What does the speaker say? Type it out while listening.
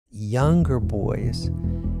younger boys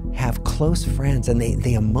have close friends and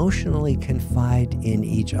they emotionally confide in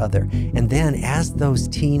each other. And then as those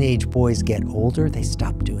teenage boys get older, they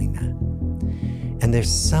stop doing that. And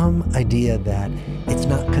there's some idea that it's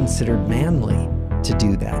not considered manly to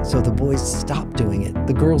do that. So the boys stop doing it.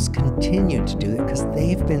 The girls continue to do it because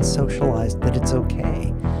they've been socialized that it's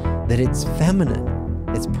okay, that it's feminine.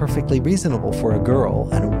 It's perfectly reasonable for a girl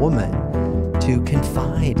and a woman to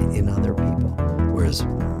confide in other people, whereas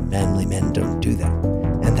manly men don't do that.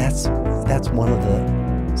 And that's one of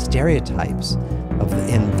the stereotypes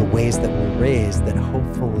in the ways that we're raised that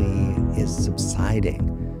hopefully is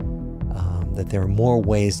subsiding. That there are more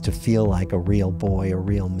ways to feel like a real boy, a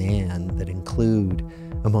real man, that include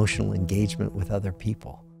emotional engagement with other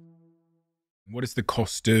people. What is the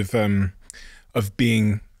cost of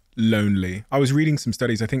being lonely? I was reading some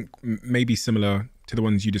studies, I think maybe similar to the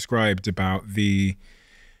ones you described, about the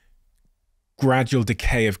gradual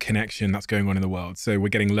decay of connection that's going on in the world. So we're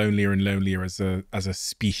getting lonelier and lonelier as a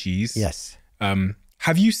species. Yes.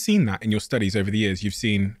 Have you seen that in your studies over the years? You've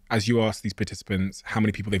seen, as you ask these participants, how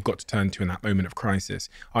many people they've got to turn to in that moment of crisis.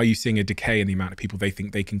 Are you seeing a decay in the amount of people they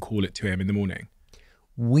think they can call at 2 a.m. in the morning?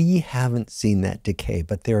 We haven't seen that decay,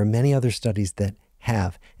 but there are many other studies that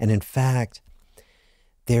have. And in fact,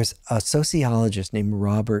 there's a sociologist named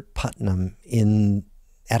Robert Putnam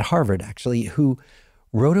at Harvard, actually, who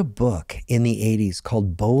wrote a book in the 80s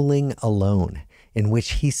called Bowling Alone, in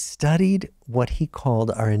which he studied what he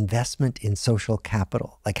called our investment in social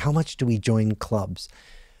capital. Like, how much do we join clubs,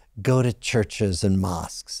 go to churches and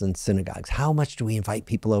mosques and synagogues? How much do we invite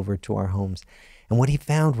people over to our homes? And what he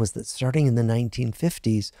found was that starting in the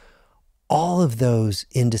 1950s, all of those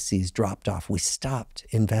indices dropped off. We stopped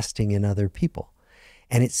investing in other people.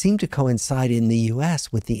 And it seemed to coincide in the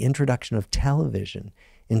US with the introduction of television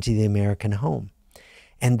into the American home.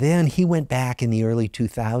 And then he went back in the early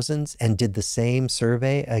 2000s and did the same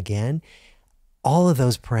survey again. All of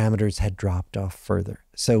those parameters had dropped off further.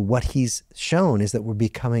 So what he's shown is that we're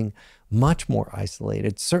becoming much more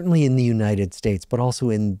isolated, certainly in the United States, but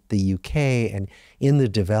also in the UK and in the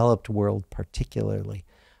developed world particularly.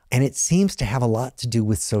 And it seems to have a lot to do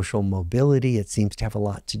with social mobility. It seems to have a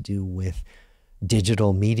lot to do with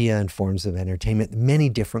digital media and forms of entertainment, many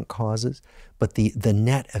different causes, but the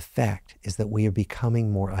net effect is that we are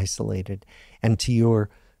becoming more isolated. And to your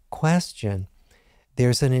question,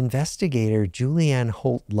 there's an investigator, Julianne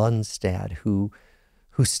Holt-Lundstad, who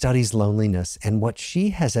studies loneliness, and what she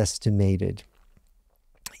has estimated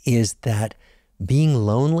is that being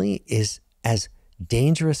lonely is as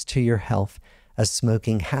dangerous to your health as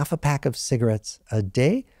smoking half a pack of cigarettes a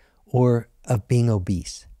day or of being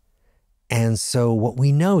obese. And so what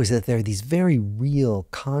we know is that there are these very real,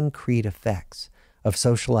 concrete effects of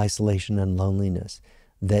social isolation and loneliness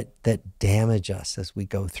that damage us as we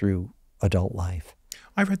go through adult life.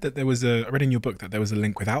 I read in your book that there was a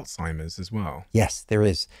link with Alzheimer's as well. Yes, there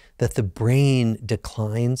is. That the brain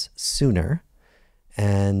declines sooner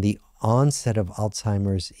and the onset of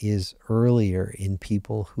Alzheimer's is earlier in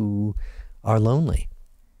people who are lonely.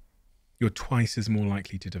 You're twice as more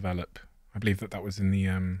likely to develop. I believe that was in the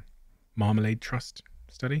Marmalade Trust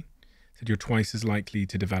study. Said you're twice as likely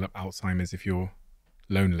to develop Alzheimer's if you're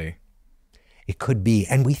lonely. It could be.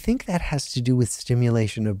 And we think that has to do with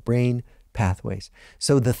stimulation of brain pathways.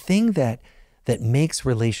 So the thing that makes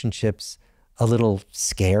relationships a little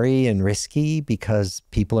scary and risky because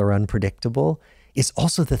people are unpredictable is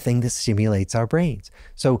also the thing that stimulates our brains.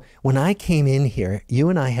 So when I came in here, you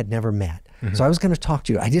and I had never met. Mm-hmm. So I was going to talk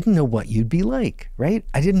to you. I didn't know what you'd be like, right?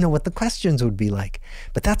 I didn't know what the questions would be like.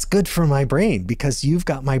 But that's good for my brain because you've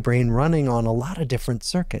got my brain running on a lot of different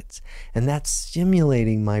circuits. And that's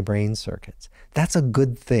stimulating my brain circuits. That's a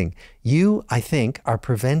good thing. You, I think, are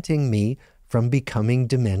preventing me from becoming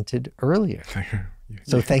demented earlier.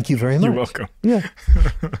 So thank you very much. You're welcome. Yeah.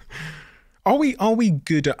 Are we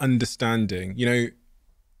good at understanding? You know,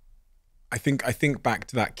 I think back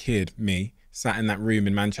to that kid, me, sat in that room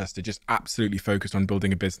in Manchester, just absolutely focused on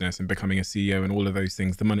building a business and becoming a CEO and all of those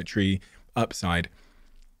things, the monetary upside.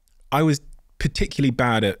 I was particularly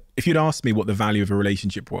bad at, if you'd asked me what the value of a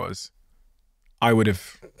relationship was, I would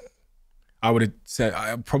have said,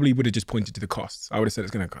 I probably would have just pointed to the costs. I would have said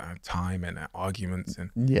it's going to have time and arguments. And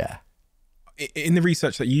yeah. In the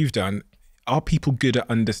research that you've done, are people good at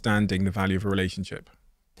understanding the value of a relationship?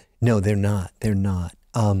 No, they're not. They're not.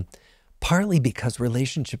 Partly because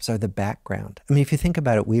relationships are the background. I mean, if you think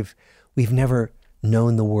about it, we've never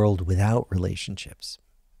known the world without relationships.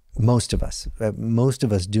 Most of us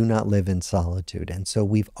do not live in solitude. And so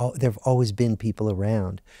there've always been people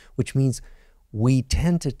around, which means we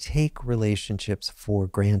tend to take relationships for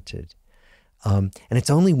granted. And it's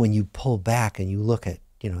only when you pull back and you look at,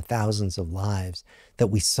 thousands of lives that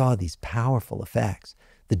we saw these powerful effects,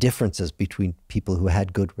 the differences between people who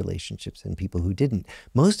had good relationships and people who didn't.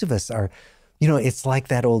 Most of us are, it's like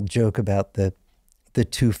that old joke about the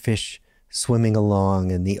two fish swimming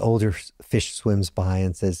along, and the older fish swims by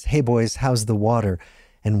and says, "Hey boys, how's the water?"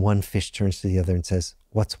 And one fish turns to the other and says,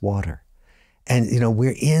 "What's water?" And,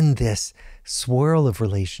 we're in this swirl of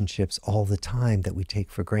relationships all the time that we take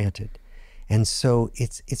for granted. And so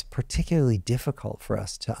it's particularly difficult for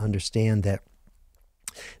us to understand that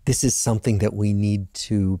this is something that we need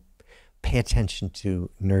to pay attention to,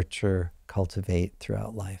 nurture, cultivate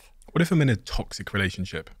throughout life. What if I'm in a toxic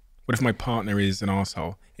relationship? What if my partner is an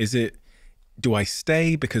asshole? Do I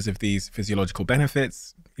stay because of these physiological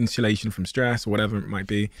benefits, insulation from stress, or whatever it might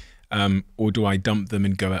be? Or do I dump them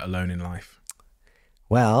and go it alone in life?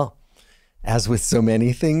 Well, as with so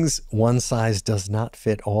many things, one size does not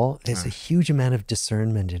fit all. There's a huge amount of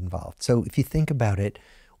discernment involved. So if you think about it,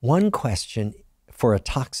 one question for a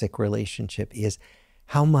toxic relationship is,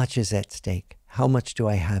 how much is at stake? How much do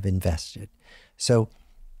I have invested? So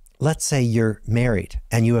let's say you're married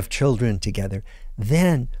and you have children together.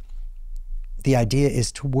 Then the idea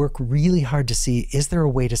is to work really hard to see, is there a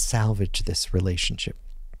way to salvage this relationship?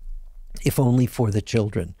 If only for the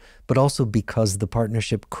children, but also because the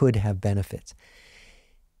partnership could have benefits.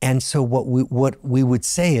 And so what we would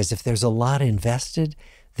say is, if there's a lot invested,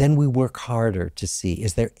 then we work harder to see,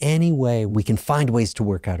 is there any way we can find ways to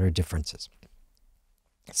work out our differences?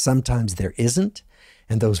 Sometimes there isn't,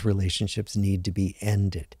 and those relationships need to be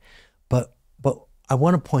ended. But I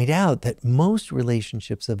want to point out that most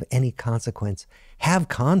relationships of any consequence have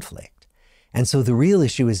conflict. And so the real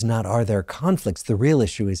issue is not, are there conflicts? The real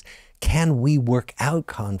issue is, can we work out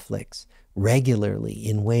conflicts regularly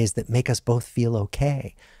in ways that make us both feel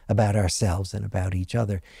okay about ourselves and about each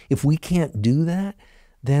other? If we can't do that,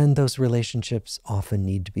 then those relationships often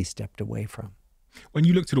need to be stepped away from. When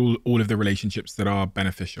you looked at all of the relationships that are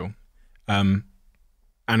beneficial and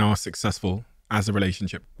are successful as a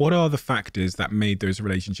relationship, what are the factors that made those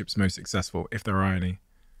relationships most successful, if there are any?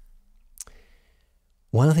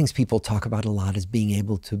 One of the things people talk about a lot is being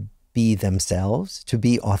able to be themselves, to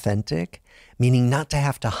be authentic, meaning not to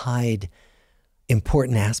have to hide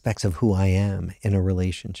important aspects of who I am in a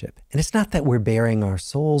relationship. And it's not that we're bearing our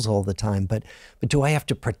souls all the time, but do I have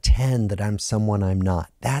to pretend that I'm someone I'm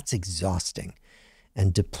not? That's exhausting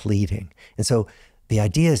and depleting. And so the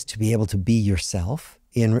idea is to be able to be yourself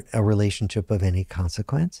in a relationship of any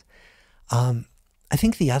consequence. I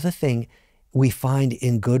think the other thing we find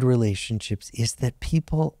in good relationships is that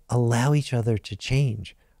people allow each other to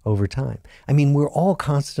change over time. I mean, we're all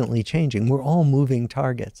constantly changing. We're all moving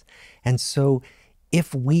targets. And so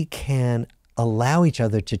if we can allow each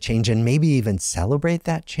other to change and maybe even celebrate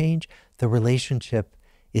that change, the relationship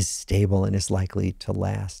is stable and is likely to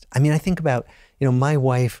last. I mean, I think about, my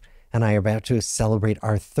wife and I are about to celebrate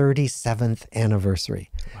our 37th anniversary.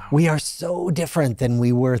 Wow. We are so different than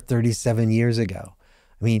we were 37 years ago.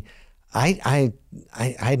 I mean,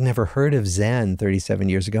 I'd never heard of Zen 37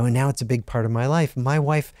 years ago, and now it's a big part of my life. My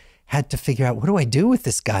wife had to figure out, what do I do with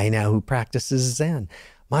this guy now who practices Zen?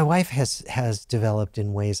 My wife has developed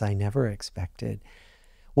in ways I never expected.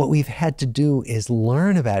 What we've had to do is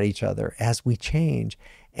learn about each other as we change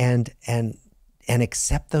and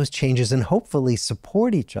accept those changes and hopefully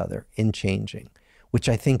support each other in changing, which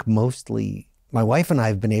I think mostly my wife and I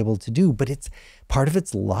have been able to do, but part of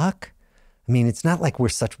it's luck. I mean, it's not like we're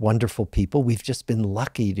such wonderful people. We've just been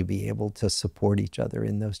lucky to be able to support each other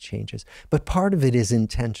in those changes. But part of it is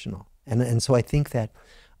intentional. And so I think that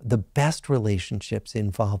the best relationships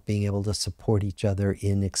involve being able to support each other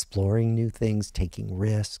in exploring new things, taking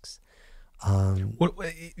risks.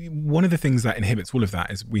 One of the things that inhibits all of that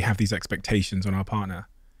is we have these expectations on our partner.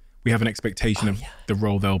 We have an expectation of the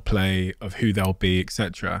role they'll play, of who they'll be,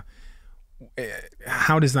 etc.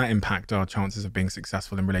 How does that impact our chances of being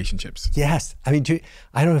successful in relationships? Yes. I mean,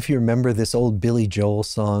 I don't know if you remember this old Billy Joel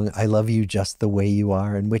song, "I Love You Just the Way You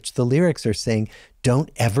Are," in which the lyrics are saying, don't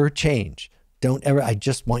ever change. Don't ever, I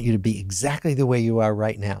just want you to be exactly the way you are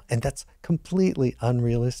right now. And that's completely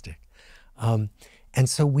unrealistic. And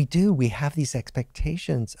so we have these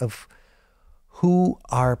expectations of who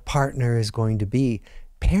our partner is going to be.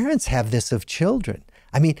 Parents have this of children.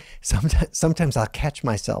 I mean, sometimes I'll catch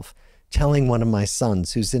myself telling one of my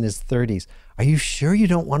sons who's in his 30s, "Are you sure you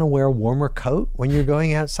don't want to wear a warmer coat when you're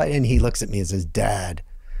going outside?" And he looks at me and says, "Dad,"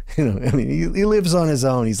 I mean, he lives on his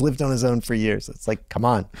own. He's lived on his own for years. It's like, come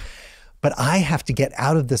on. But I have to get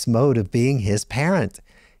out of this mode of being his parent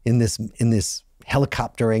in this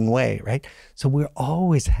helicoptering way, right? So we're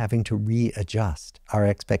always having to readjust our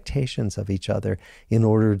expectations of each other in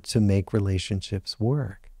order to make relationships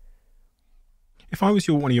work. If I was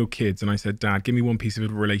one of your kids and I said, Dad, give me one piece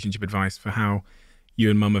of relationship advice for how you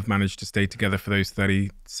and Mum have managed to stay together for those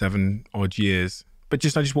 37 odd years, but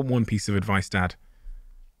I just want one piece of advice, Dad.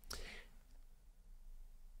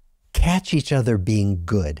 Catch each other being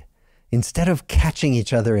good. Instead of catching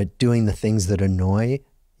each other at doing the things that annoy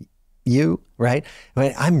you, right?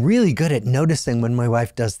 I'm really good at noticing when my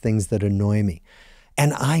wife does things that annoy me.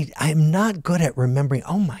 And I'm not good at remembering,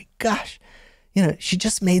 oh my gosh, she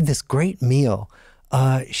just made this great meal.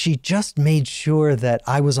 She just made sure that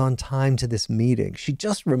I was on time to this meeting. She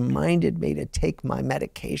just reminded me to take my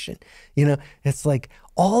medication. It's like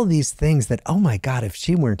all these things that, oh my God, if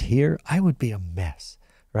she weren't here, I would be a mess,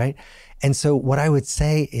 right? And so what I would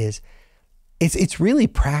say is, it's really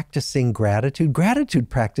practicing gratitude.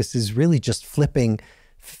 Gratitude practice is really just flipping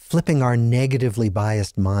our negatively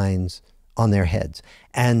biased minds on their heads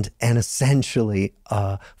and essentially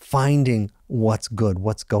finding what's good,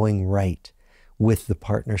 what's going right with the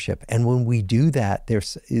partnership. And when we do that,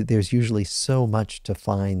 there's usually so much to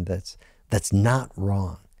find that's not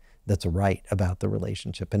wrong, that's right about the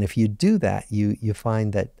relationship. And if you do that,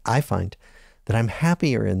 I find that I'm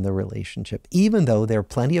happier in the relationship, even though there are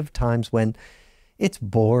plenty of times when it's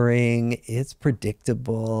boring, it's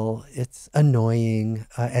predictable, it's annoying,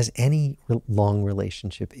 as any long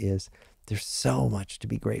relationship is. There's so much to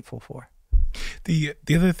be grateful for. The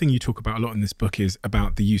other thing you talk about a lot in this book is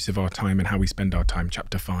about the use of our time and how we spend our time.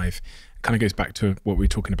 Chapter 5 kind of goes back to what we were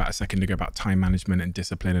talking about a second ago about time management and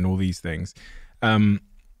discipline and all these things. One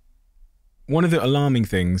of the alarming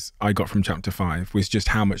things I got from chapter 5 was just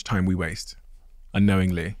how much time we waste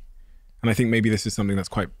unknowingly. And I think maybe this is something that's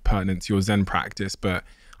quite pertinent to your Zen practice, but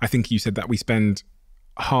I think you said that we spend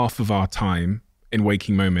half of our time in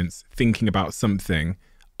waking moments thinking about something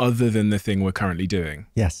other than the thing we're currently doing.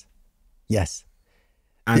 Yes. Yes.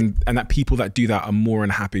 And that people that do that are more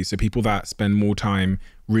unhappy. So people that spend more time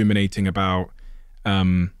ruminating about,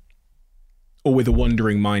 or with a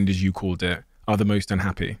wandering mind, as you called it, are the most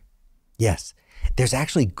unhappy. Yes. There's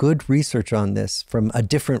actually good research on this from a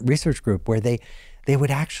different research group where they would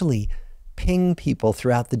actually ping people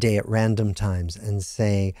throughout the day at random times and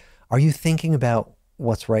say, are you thinking about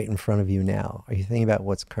what's right in front of you now? Are you thinking about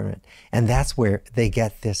what's current? And that's where they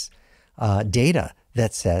get this data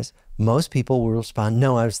that says most people will respond,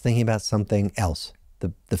 no, I was thinking about something else,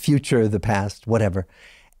 the future, the past, whatever.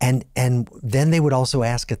 And then they would also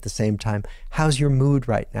ask at the same time, how's your mood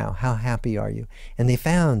right now? How happy are you? And they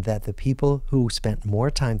found that the people who spent more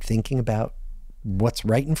time thinking about what's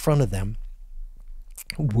right in front of them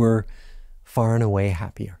were far and away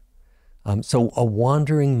happier. So a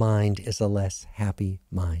wandering mind is a less happy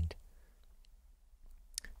mind.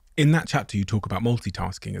 In that chapter, you talk about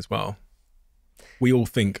multitasking as well. We all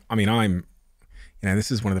think,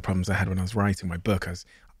 this is one of the problems I had when I was writing my book, as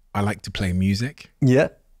I like to play music. Yeah.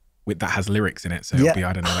 That has lyrics in it. So it'll be,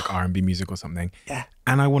 I don't know, like R&B music or something. Yeah.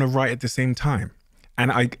 And I want to write at the same time.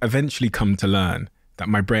 And I eventually come to learn that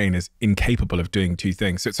my brain is incapable of doing two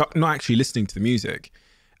things. So it's not actually listening to the music.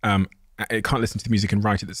 It can't listen to the music and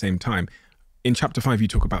write at the same time. In chapter 5, you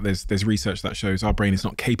talk about there's research that shows our brain is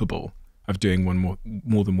not capable of doing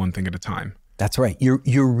more than one thing at a time. That's right.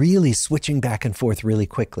 You're really switching back and forth really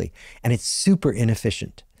quickly, and it's super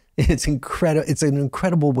inefficient. It's incredible. It's an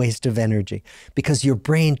incredible waste of energy because your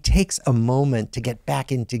brain takes a moment to get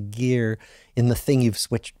back into gear in the thing you've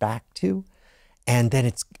switched back to, and then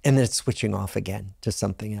it's switching off again to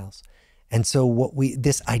something else. And so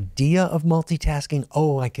this idea of multitasking,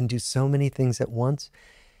 oh, I can do so many things at once,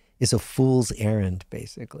 is a fool's errand,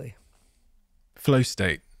 basically. Flow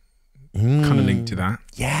state, kind of linked to that.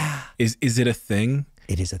 Yeah. Is it a thing?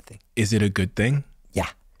 It is a thing. Is it a good thing? Yeah,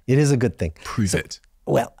 it is a good thing. Prove it.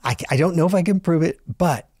 Well, I don't know if I can prove it,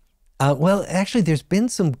 but, actually, there's been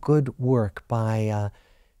some good work by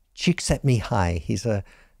Csikszentmihalyi.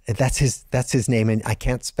 That's his name, and I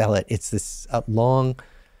can't spell it. It's this long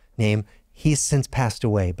name. He's since passed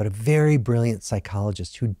away, but a very brilliant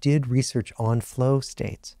psychologist who did research on flow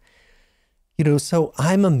states. So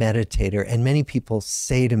I'm a meditator, and many people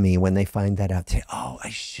say to me when they find that out, say, oh, I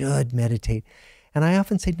should meditate. And I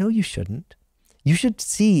often say, no, you shouldn't. You should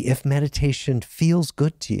see if meditation feels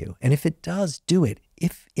good to you. And if it does, do it.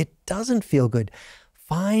 If it doesn't feel good,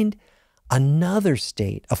 find another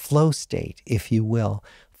state, a flow state, if you will.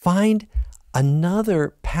 Find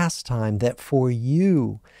another pastime that for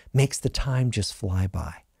you makes the time just fly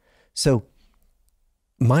by. So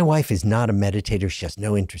my wife is not a meditator. She has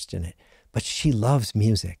no interest in it, but she loves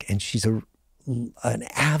music, and she's an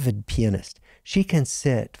avid pianist. She can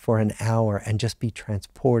sit for an hour and just be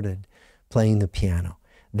transported playing the piano.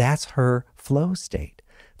 That's her flow state.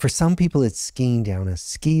 For some people, it's skiing down a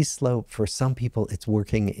ski slope. For some people, it's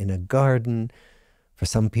working in a garden. For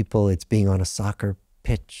some people, it's being on a soccer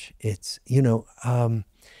pitch. It's,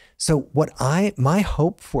 so my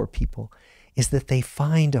hope for people is that they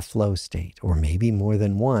find a flow state, or maybe more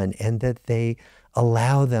than one, and that they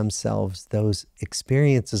allow themselves those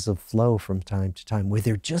experiences of flow from time to time, where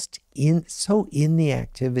they're just so in the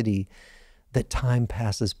activity that time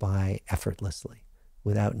passes by effortlessly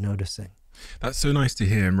without noticing. That's so nice to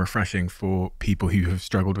hear and refreshing for people who have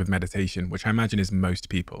struggled with meditation, which I imagine is most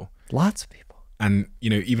people. Lots of people. And,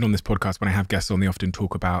 even on this podcast, when I have guests on, they often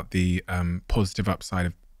talk about the positive upside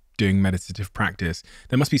of doing meditative practice.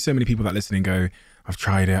 There must be so many people that listen and go, I've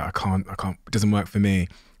tried it, I can't, it doesn't work for me.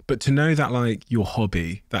 But to know that, like, your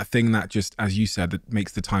hobby, that thing that just, as you said, that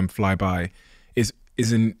makes the time fly by, is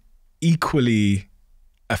an equally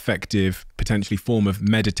effective, potentially, form of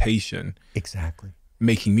meditation. Exactly.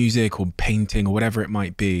 Making music or painting or whatever it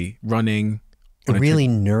might be, running. Really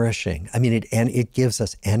nourishing. I mean, it gives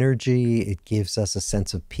us energy. It gives us a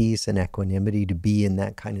sense of peace and equanimity to be in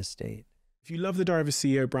that kind of state. If you love the Diary of a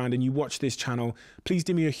CEO brand and you watch this channel, please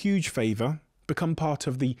do me a huge favor. Become part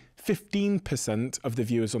of the 15% of the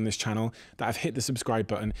viewers on this channel that have hit the subscribe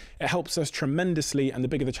button. It helps us tremendously, and the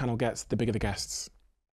bigger the channel gets, the bigger the guests.